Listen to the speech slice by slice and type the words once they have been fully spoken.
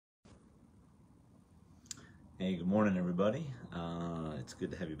Hey, good morning, everybody. It's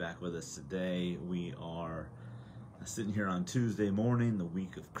good to have you back with us today. We are sitting here on Tuesday morning, the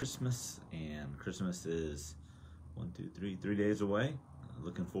week of Christmas, and Christmas is 3 days away.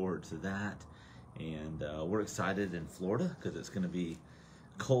 Looking forward to that, and we're excited in Florida because it's going to be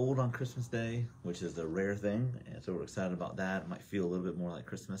cold on Christmas Day, which is a rare thing, and so we're excited about that. It might feel a little bit more like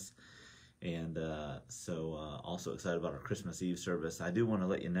Christmas, and also excited about our Christmas Eve service. I do want to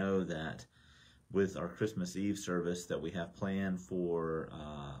let you know that with our Christmas Eve service that we have planned for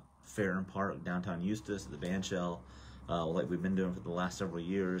Fair and Park, downtown Eustis, the band shell, like we've been doing for the last several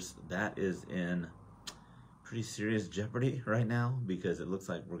years, that is in pretty serious jeopardy right now because it looks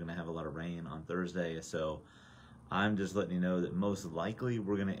like we're going to have a lot of rain on Thursday. So I'm just letting you know that most likely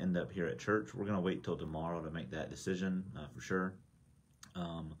we're going to end up here at church. We're going to wait till tomorrow to make that decision for sure.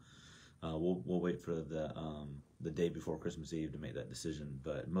 We'll wait for the day before Christmas Eve to make that decision,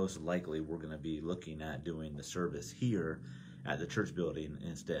 but most likely we're going to be looking at doing the service here at the church building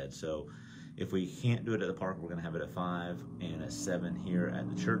instead. So if we can't do it at the park, we're going to have it at 5 and at 7 here at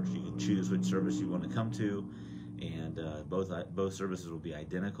the church. You can choose which service you want to come to, and both services will be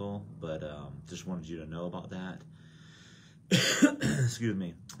identical, but just wanted you to know about that. Excuse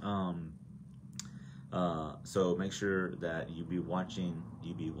me. So make sure that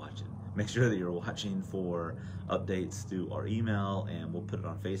make sure that you're watching for updates through our email, and we'll put it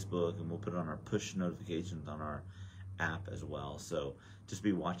on Facebook, and we'll put it on our push notifications on our app as well. So just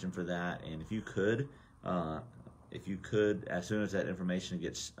be watching for that. And if you could, as soon as that information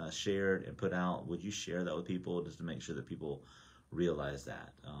gets shared and put out, would you share that with people just to make sure that people realize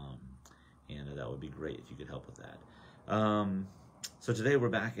that? And that would be great if you could help with that. So today we're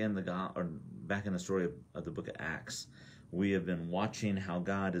back in the story of the book of Acts. We have been watching how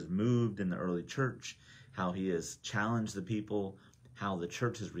God has moved in the early church, how he has challenged the people, how the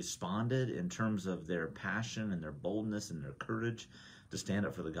church has responded in terms of their passion and their boldness and their courage to stand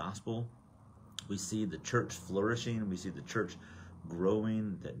up for the gospel. We see the church flourishing. We see the church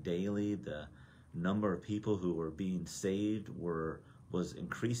growing, that daily the number of people who were being saved was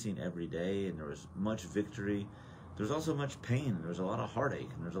increasing every day, and there was much victory. There's also much pain. There's a lot of heartache,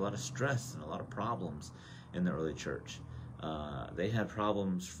 and there's a lot of stress and a lot of problems in the early church. They had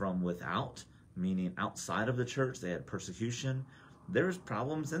problems from without, meaning outside of the church. They had persecution. There was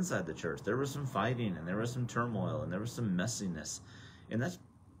problems inside the church. There was some fighting, and there was some turmoil, and there was some messiness, and that's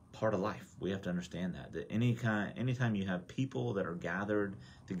part of life. We have to understand that anytime you have people that are gathered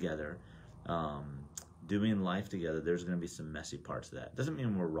together, doing life together, there's going to be some messy parts of that. Doesn't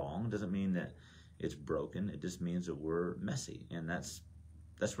mean we're wrong. Doesn't mean that it's broken. It just means that we're messy, and that's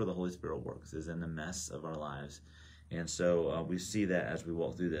where the Holy Spirit works, is in the mess of our lives. And so we see that as we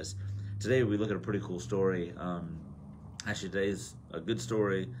walk through this. Today we look at a pretty cool story. Actually, today's a good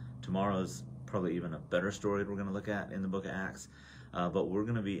story. Tomorrow's probably even a better story we're going to look at in the book of Acts. But we're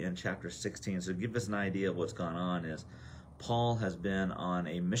going to be in chapter 16. So to give us an idea of what's gone on is Paul has been on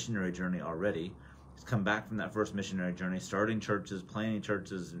a missionary journey already. He's come back from that first missionary journey, starting churches, planting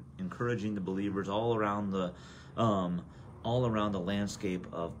churches, encouraging the believers all around the landscape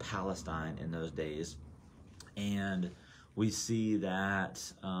of Palestine in those days. And we see that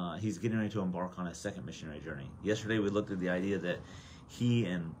he's getting ready to embark on a second missionary journey. Yesterday we looked at the idea that he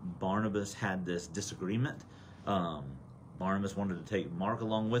and Barnabas had this disagreement. Barnabas wanted to take Mark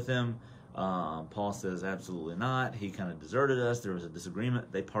along with him. Paul says absolutely not. He kind of deserted us. There was a disagreement.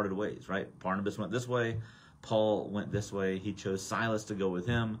 They parted ways, right? Barnabas went this way. Paul went this way. He chose Silas to go with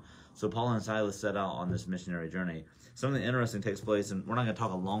him. So Paul and Silas set out on this missionary journey. Something interesting takes place, and we're not going to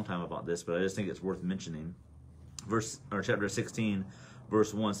talk a long time about this, but I just think it's worth mentioning. Chapter 16,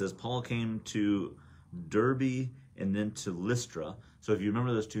 verse 1 says, Paul came to Derbe and then to Lystra. So if you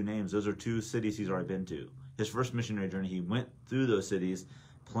remember those two names, those are two cities he's already been to. His first missionary journey, he went through those cities,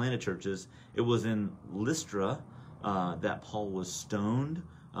 planted churches. It was in Lystra that Paul was stoned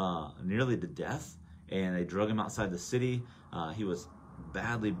nearly to death, and they drug him outside the city. He was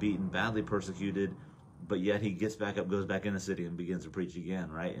badly beaten, badly persecuted, but yet he gets back up, goes back in the city, and begins to preach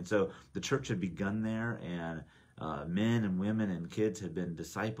again, right? And so the church had begun there, and men and women and kids had been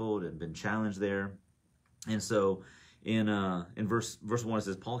discipled and been challenged there. And so in verse 1 it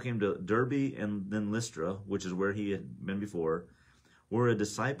says, Paul came to Derbe and then Lystra, which is where he had been before, where a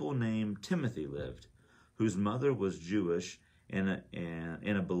disciple named Timothy lived, whose mother was Jewish and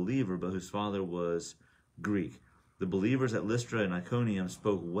a believer, but whose father was Greek. The believers at Lystra and Iconium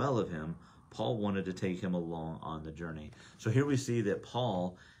spoke well of him. Paul wanted to take him along on the journey. So here we see that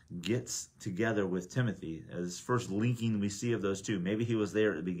Paul gets together with Timothy. As first linking we see of those two. Maybe he was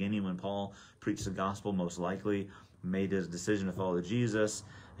there at the beginning when Paul preached the gospel, most likely made his decision to follow Jesus.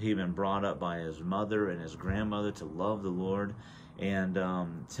 He'd been brought up by his mother and his grandmother to love the Lord. And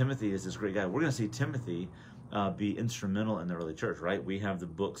Timothy is this great guy. We're going to see Timothy be instrumental in the early church, right? We have the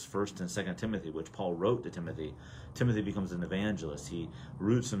books 1st and 2nd Timothy, which Paul wrote to Timothy. Timothy becomes an evangelist. He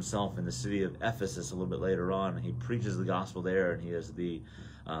roots himself in the city of Ephesus a little bit later on, and he preaches the gospel there, and he is the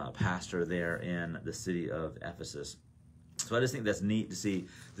pastor there in the city of Ephesus. So I just think that's neat to see.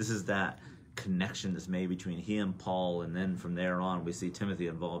 This is that connection that's made between he and Paul, and then from there on we see Timothy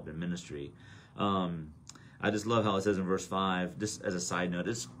involved in ministry. I just love how it says in verse 5, just as a side note,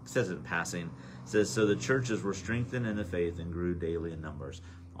 it says it in passing, it says, so the churches were strengthened in the faith and grew daily in numbers.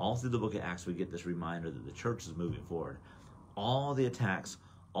 All through the book of Acts we get this reminder that the church is moving forward. All the attacks,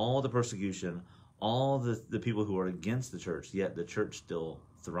 all the persecution, all the people who are against the church, yet the church still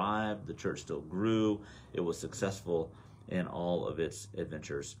thrived, the church still grew, it was successful in all of its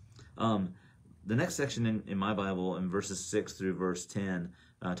adventures. The next section in my Bible, in verses 6 through verse 10,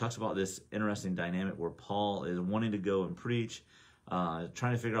 talks about this interesting dynamic where Paul is wanting to go and preach,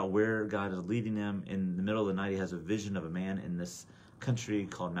 trying to figure out where God is leading him. In the middle of the night, he has a vision of a man in this country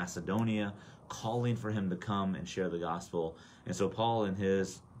called Macedonia, calling for him to come and share the gospel. And so Paul and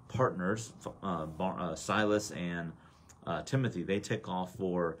his partners, Silas and Timothy, they take off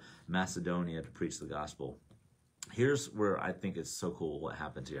for Macedonia to preach the gospel. Here's where I think it's so cool what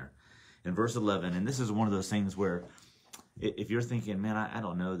happens here. In verse 11, and this is one of those things where if you're thinking, man, I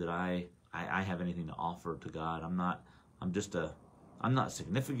don't know that I have anything to offer to God. I'm not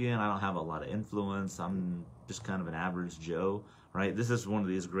significant. I don't have a lot of influence. I'm just kind of an average Joe, right? This is one of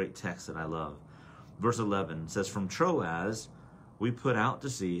these great texts that I love. Verse 11 says, from Troas, we put out to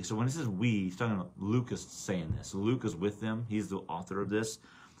sea. So when it says we, he's talking about Luke is saying this. So Luke is with them. He's the author of this.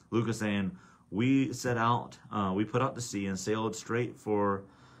 Luke is saying, we set out, we put out to sea and sailed straight for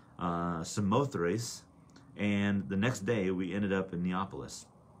Samothrace, and the next day we ended up in Neapolis.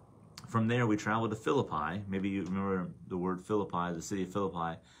 From there we traveled to Philippi. Maybe you remember the word Philippi, the city of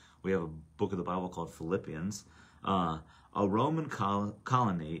Philippi. We have a book of the Bible called Philippians, a Roman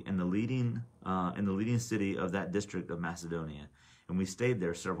colony in the leading city of that district of Macedonia, and we stayed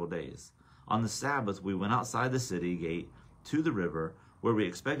there several days. On the Sabbath we went outside the city gate to the river, where we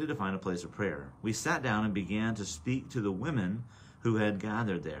expected to find a place of prayer. We sat down and began to speak to the women who had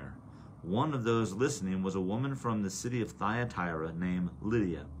gathered there. One of those listening was a woman from the city of Thyatira named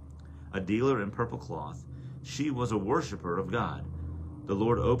Lydia, a dealer in purple cloth. She was a worshiper of God. The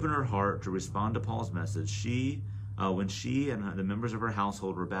Lord opened her heart to respond to Paul's message. When she and the members of her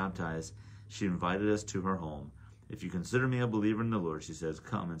household were baptized, she invited us to her home. If you consider me a believer in the Lord, she says,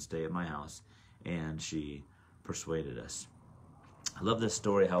 come and stay at my house. And she persuaded us. I love this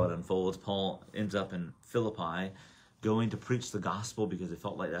story, how it unfolds. Paul ends up in Philippi, going to preach the gospel because they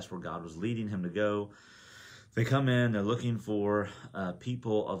felt like that's where God was leading him to go. They come in, they're looking for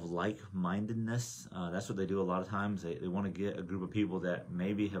people of like-mindedness. That's what they do a lot of times. They want to get a group of people that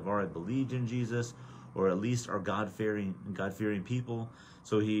maybe have already believed in Jesus, or at least are God-fearing people.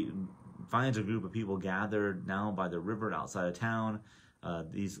 So he finds a group of people gathered now by the river outside of town.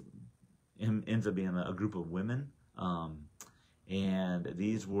 Ends up being a group of women. And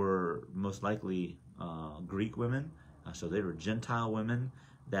these were most likely Greek women. So they were Gentile women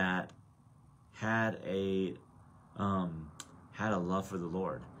that had a love for the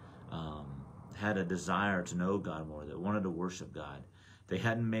Lord, had a desire to know God more, that wanted to worship God. They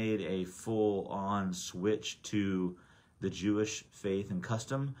hadn't made a full-on switch to the Jewish faith and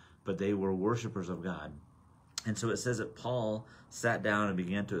custom, but they were worshipers of God. And so it says that Paul sat down and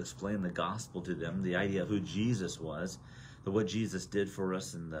began to explain the gospel to them, the idea of who Jesus was, what Jesus did for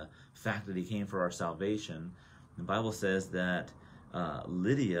us, and the fact that he came for our salvation. The Bible says that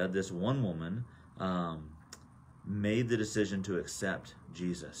Lydia, this one woman, made the decision to accept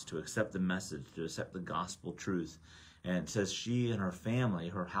Jesus, to accept the message, to accept the gospel truth. And it says she and her family,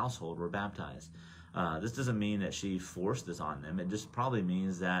 her household, were baptized. This doesn't mean that she forced this on them. It just probably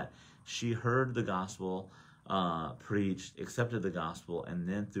means that she heard the gospel preached, accepted the gospel, and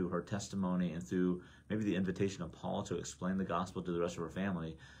then through her testimony and through maybe the invitation of Paul to explain the gospel to the rest of her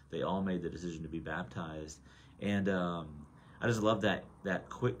family, they all made the decision to be baptized. And I just love that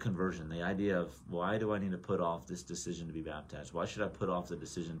quick conversion, the idea of, why do I need to put off this decision to be baptized? Why should I put off the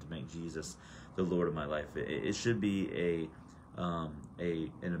decision to make Jesus the Lord of my life? It should be an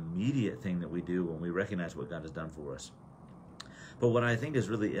immediate thing that we do when we recognize what God has done for us. But what I think is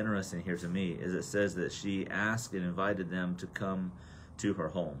really interesting here to me is it says that she asked and invited them to come to her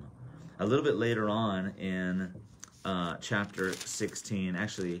home. A little bit later on in chapter 16,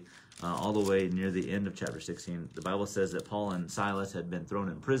 actually all the way near the end of chapter 16, the Bible says that Paul and Silas had been thrown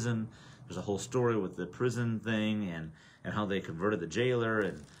in prison. there's a whole story with the prison thing and how they converted the jailer,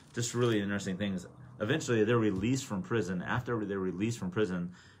 and just really interesting things. Eventually, they're released from prison. After they're released from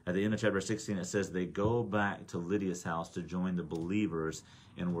prison, at the end of chapter 16, it says they go back to Lydia's house to join the believers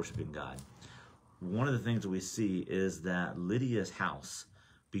in worshiping God. One of the things that we see is that Lydia's house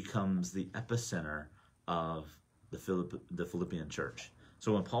becomes the epicenter of the Philippian church.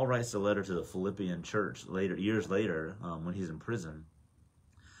 So when Paul writes the letter to the Philippian church years later, when he's in prison,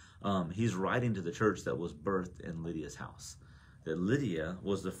 he's writing to the church that was birthed in Lydia's house. That Lydia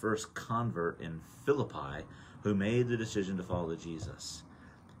was the first convert in Philippi who made the decision to follow Jesus.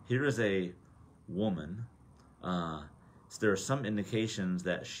 Here is a woman. There are some indications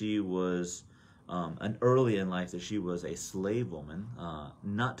that she was, early in life, that she was a slave woman.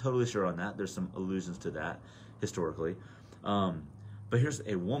 Not totally sure on that. There's some allusions to that historically. But here's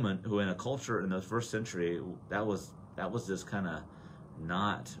a woman who, in a culture in the first century, that was just kind of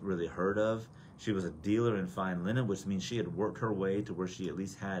not really heard of. She was a dealer in fine linen, which means she had worked her way to where she at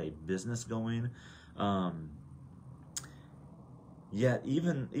least had a business going. Yet,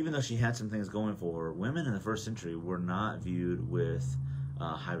 even though she had some things going for her, women in the first century were not viewed with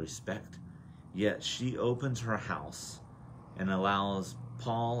high respect. Yet she opens her house and allows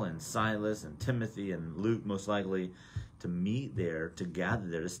Paul and Silas and Timothy and Luke, most likely, to meet there, to gather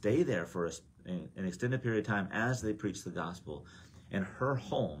there, to stay there for an extended period of time as they preach the gospel. And her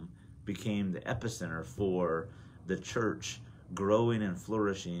home became the epicenter for the church growing and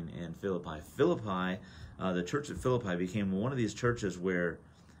flourishing in Philippi. The church at Philippi became one of these churches where,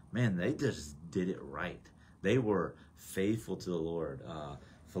 man, they just did it right. They were faithful to the Lord.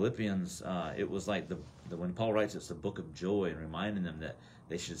 Philippians, it was like when Paul writes, it's the book of joy, and reminding them that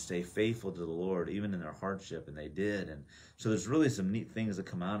they should stay faithful to the Lord even in their hardship, and they did. And so there's really some neat things that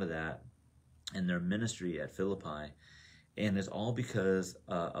come out of that in their ministry at Philippi. And it's all because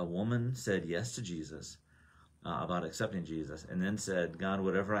a woman said yes to Jesus, about accepting Jesus, and then said, God,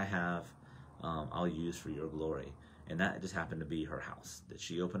 whatever I have, I'll use for your glory. And that just happened to be her house, that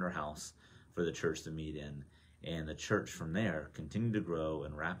she opened her house for the church to meet in. And the church from there continued to grow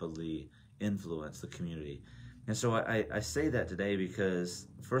and rapidly influence the community. And so I say that today because,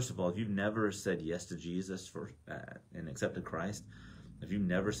 first of all, if you've never said yes to Jesus and accepted Christ, if you've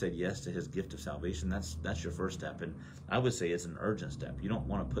never said yes to his gift of salvation, that's your first step. And I would say it's an urgent step. You don't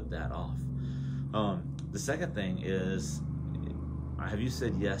want to put that off. The second thing is, have you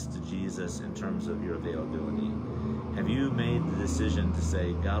said yes to Jesus in terms of your availability? Have you made the decision to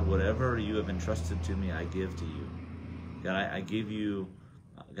say, God, whatever you have entrusted to me, I give to you. God, I give you,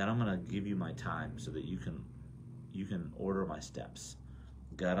 God, I'm going to give you my time so that you can order my steps.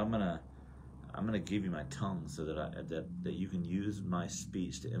 God, I'm going to give you my tongue so that you can use my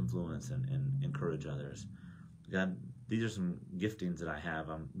speech to influence and encourage others. God, these are some giftings that I have.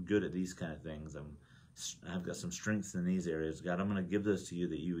 I'm good at these kind of things. I've got some strengths in these areas. God, I'm going to give those to you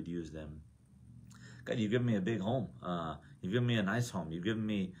that you would use them. God, you've given me a big home. You've given me a nice home. You've given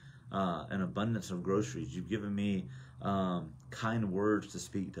me an abundance of groceries. You've given me kind words to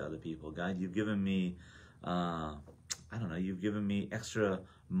speak to other people. God, you've given me, you've given me extra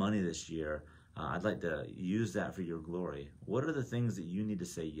money this year. I'd like to use that for your glory. What are the things that you need to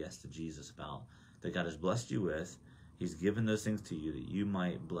say yes to Jesus about, that God has blessed you with? He's given those things to you that you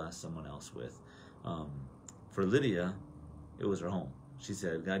might bless someone else with. For Lydia, it was her home. She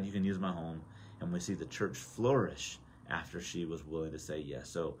said, God, you can use my home. And we see the church flourish after she was willing to say yes.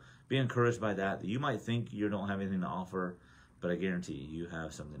 So be encouraged by that. You might think you don't have anything to offer, but I guarantee you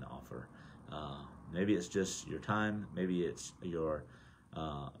have something to offer. Maybe it's just your time. Maybe it's the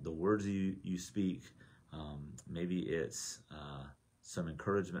words you speak. Maybe it's some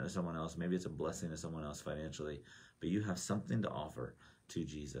encouragement to someone else. Maybe it's a blessing to someone else financially. But you have something to offer to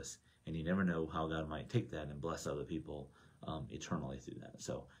Jesus. And you never know how God might take that and bless other people eternally through that.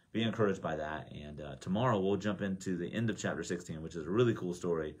 So be encouraged by that. And tomorrow we'll jump into the end of chapter 16, which is a really cool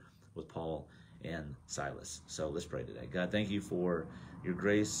story with Paul and Silas. So let's pray today. God, thank you for your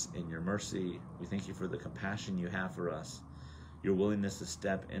grace and your mercy. We thank you for the compassion you have for us, your willingness to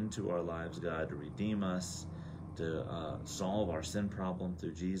step into our lives, God, to redeem us, to solve our sin problem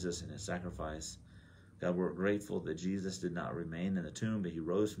through Jesus and his sacrifice. God, we're grateful that Jesus did not remain in the tomb, but he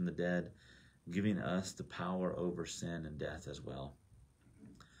rose from the dead, giving us the power over sin and death as well.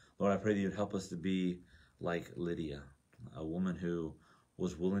 Lord, I pray that you'd help us to be like Lydia, a woman who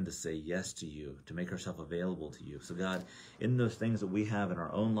was willing to say yes to you, to make herself available to you. So God, in those things that we have in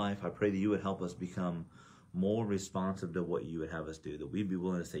our own life, I pray that you would help us become more responsive to what you would have us do, that we'd be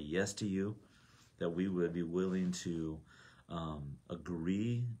willing to say yes to you, that we would be willing to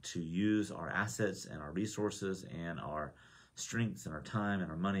agree to use our assets and our resources and our strengths and our time and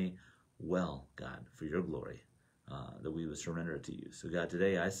our money well, God, for your glory, that we would surrender it to you. So, God,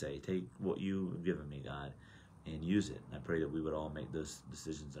 today I say, take what you've given me, God, and use it. And I pray that we would all make those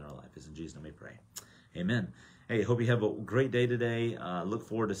decisions in our life. It's in Jesus' name we pray. Amen. Hey, hope you have a great day today. Look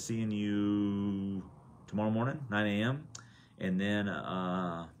forward to seeing you tomorrow morning, 9 a.m. And then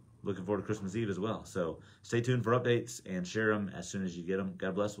looking forward to Christmas Eve as well. So stay tuned for updates and share them as soon as you get them.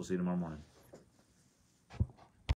 God bless. We'll see you tomorrow morning.